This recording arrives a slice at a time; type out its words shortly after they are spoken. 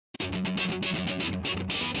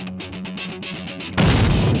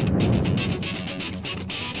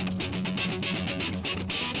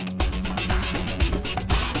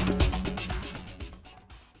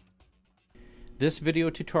This video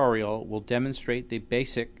tutorial will demonstrate the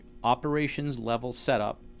basic operations level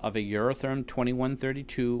setup of a Eurotherm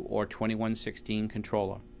 2132 or 2116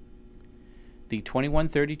 controller. The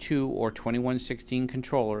 2132 or 2116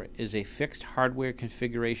 controller is a fixed hardware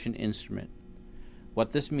configuration instrument.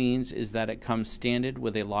 What this means is that it comes standard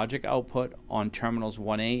with a logic output on terminals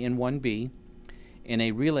 1A and 1B and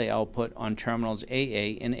a relay output on terminals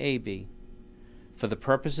AA and AB. For the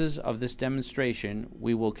purposes of this demonstration,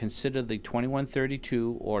 we will consider the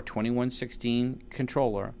 2132 or 2116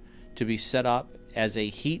 controller to be set up as a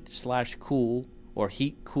heat/cool or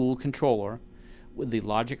heat-cool controller, with the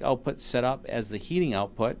logic output set up as the heating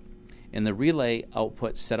output and the relay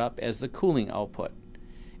output set up as the cooling output.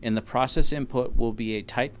 And the process input will be a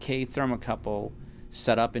Type K thermocouple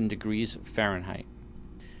set up in degrees Fahrenheit.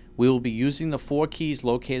 We will be using the 4 keys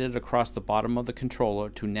located across the bottom of the controller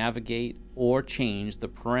to navigate or change the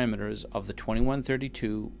parameters of the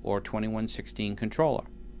 2132 or 2116 controller.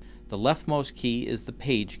 The leftmost key is the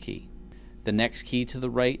page key. The next key to the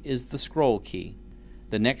right is the scroll key.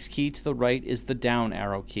 The next key to the right is the down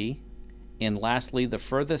arrow key. And lastly, the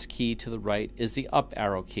furthest key to the right is the up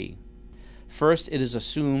arrow key. First, it is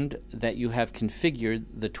assumed that you have configured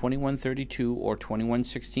the 2132 or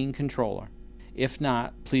 2116 controller. If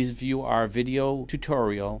not, please view our video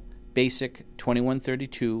tutorial, Basic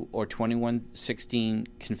 2132 or 2116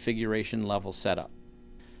 Configuration Level Setup.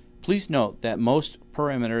 Please note that most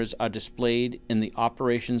parameters are displayed in the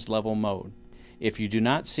operations level mode. If you do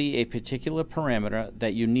not see a particular parameter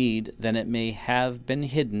that you need, then it may have been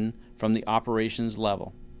hidden from the operations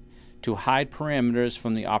level. To hide parameters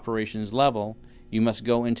from the operations level, you must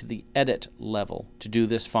go into the Edit level to do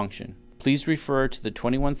this function. Please refer to the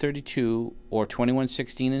 2132 or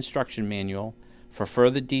 2116 instruction manual for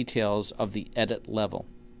further details of the Edit level.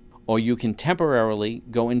 Or you can temporarily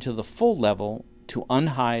go into the full level to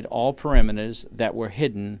unhide all parameters that were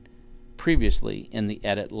hidden previously in the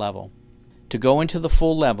Edit level. To go into the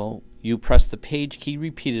full level, you press the page key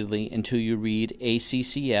repeatedly until you read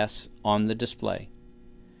ACCS on the display.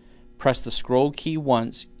 Press the scroll key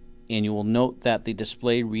once and you will note that the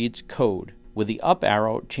display reads code. With the up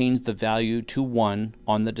arrow, change the value to 1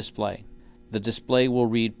 on the display. The display will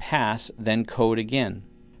read pass, then code again.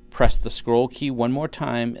 Press the scroll key one more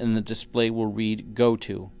time and the display will read go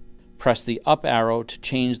to. Press the up arrow to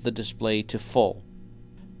change the display to full.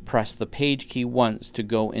 Press the page key once to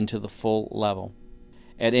go into the full level.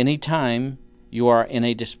 At any time you are in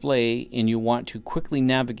a display and you want to quickly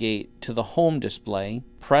navigate to the home display,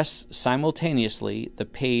 press simultaneously the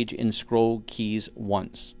page and scroll keys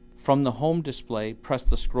once. From the home display, press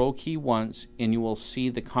the scroll key once and you will see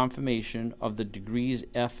the confirmation of the degrees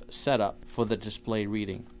F setup for the display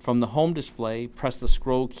reading. From the home display, press the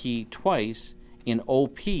scroll key twice and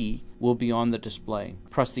OP will be on the display.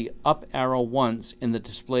 Press the up arrow once and the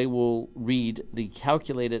display will read the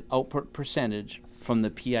calculated output percentage from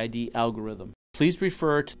the PID algorithm. Please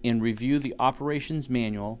refer to and review the operations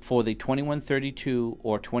manual for the 2132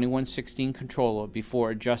 or 2116 controller before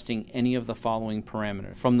adjusting any of the following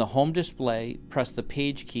parameters. From the home display, press the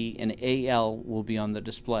page key and AL will be on the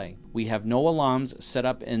display. We have no alarms set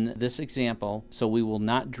up in this example, so we will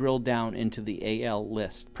not drill down into the AL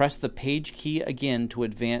list. Press the page key again to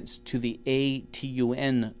advance to the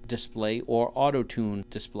ATUN display or AutoTune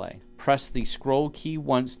display. Press the scroll key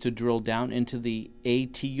once to drill down into the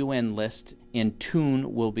ATUN list and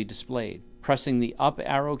tune will be displayed. Pressing the up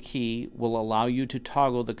arrow key will allow you to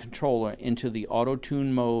toggle the controller into the auto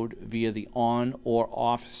tune mode via the on or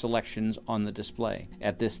off selections on the display.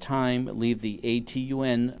 At this time, leave the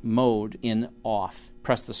ATUN mode in off.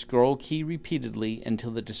 Press the scroll key repeatedly until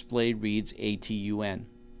the display reads ATUN.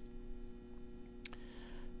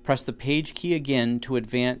 Press the page key again to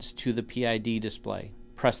advance to the PID display.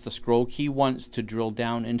 Press the scroll key once to drill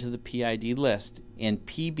down into the PID list and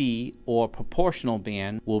PB or proportional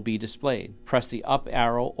band will be displayed. Press the up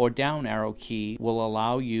arrow or down arrow key will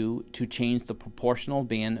allow you to change the proportional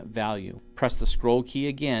band value. Press the scroll key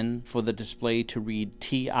again for the display to read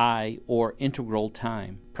TI or integral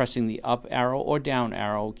time. Pressing the up arrow or down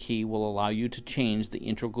arrow key will allow you to change the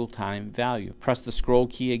integral time value. Press the scroll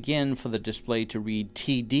key again for the display to read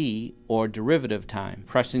TD or derivative time.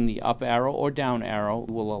 Pressing the up arrow or down arrow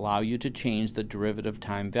will allow you to change the derivative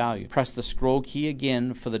time value. Press the scroll key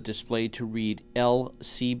again for the display to read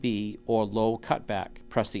LCB or low cutback.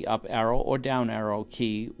 Press the up arrow or down arrow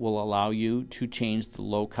key will allow you to change the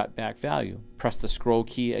low cutback value. Press the scroll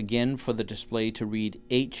key again for the display to read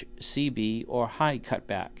HCB or high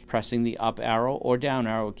cutback. Pressing the up arrow or down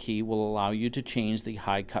arrow key will allow you to change the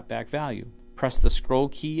high cutback value. Press the scroll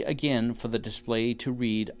key again for the display to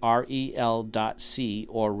read REL.C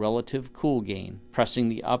or relative cool gain. Pressing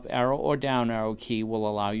the up arrow or down arrow key will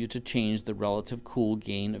allow you to change the relative cool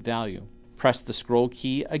gain value. Press the scroll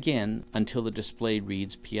key again until the display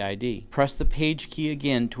reads PID. Press the page key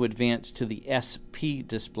again to advance to the SP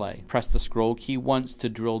display. Press the scroll key once to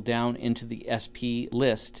drill down into the SP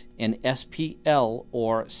list, and SPL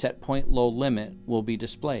or set point low limit will be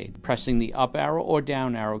displayed. Pressing the up arrow or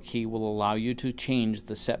down arrow key will allow you to change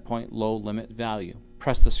the set point low limit value.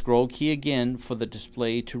 Press the scroll key again for the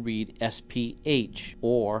display to read SPH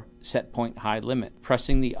or set point high limit.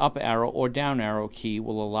 Pressing the up arrow or down arrow key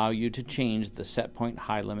will allow you to change the set point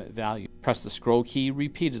high limit value. Press the scroll key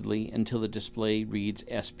repeatedly until the display reads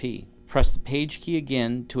SP. Press the page key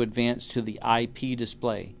again to advance to the IP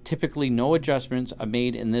display. Typically, no adjustments are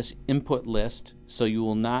made in this input list, so you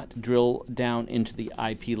will not drill down into the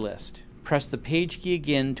IP list. Press the page key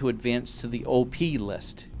again to advance to the OP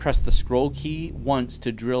list. Press the scroll key once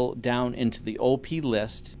to drill down into the OP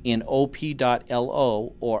list, and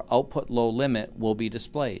OP.LO or output low limit will be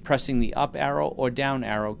displayed. Pressing the up arrow or down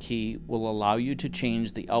arrow key will allow you to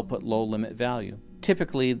change the output low limit value.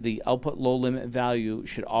 Typically, the output low limit value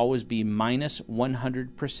should always be minus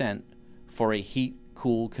 100% for a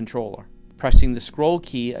heat-cool controller. Pressing the scroll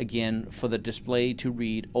key again for the display to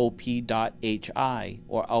read OP.HI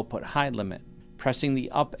or output high limit. Pressing the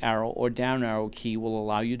up arrow or down arrow key will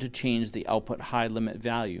allow you to change the output high limit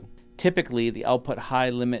value. Typically, the output high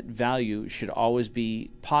limit value should always be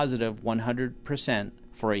positive 100%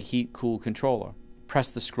 for a heat-cool controller. Press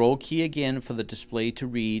the scroll key again for the display to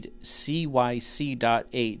read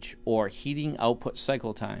CYC.H or heating output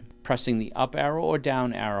cycle time. Pressing the up arrow or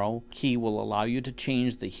down arrow key will allow you to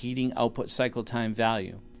change the heating output cycle time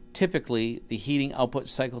value. Typically, the heating output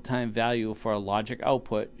cycle time value for a logic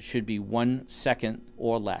output should be 1 second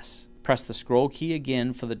or less. Press the scroll key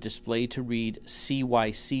again for the display to read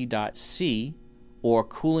CYC.C or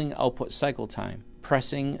cooling output cycle time.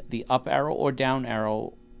 Pressing the up arrow or down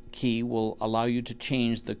arrow key will allow you to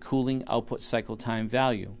change the cooling output cycle time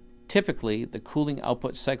value. Typically, the cooling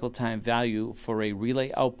output cycle time value for a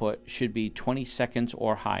relay output should be 20 seconds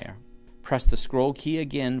or higher. Press the scroll key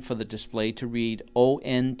again for the display to read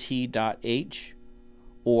ONT.H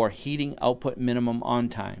or heating output minimum on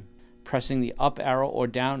time. Pressing the up arrow or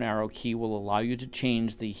down arrow key will allow you to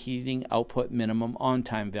change the heating output minimum on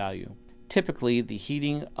time value. Typically, the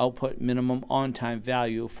heating output minimum on-time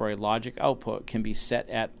value for a logic output can be set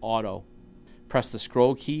at auto. Press the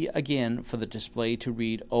scroll key again for the display to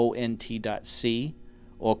read ONT.C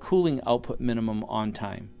or cooling output minimum on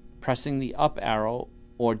time. Pressing the up arrow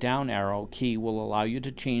or down arrow key will allow you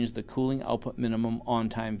to change the cooling output minimum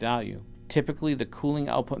on-time value. Typically, the cooling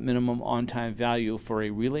output minimum on-time value for a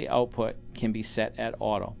relay output can be set at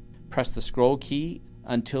auto. Press the scroll key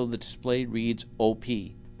until the display reads OP.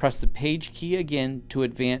 Press the page key again to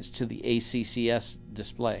advance to the ACCS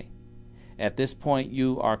display. At this point,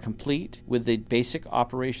 you are complete with the basic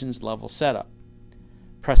operations level setup.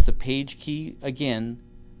 Press the page key again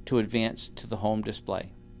to advance to the home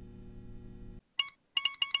display.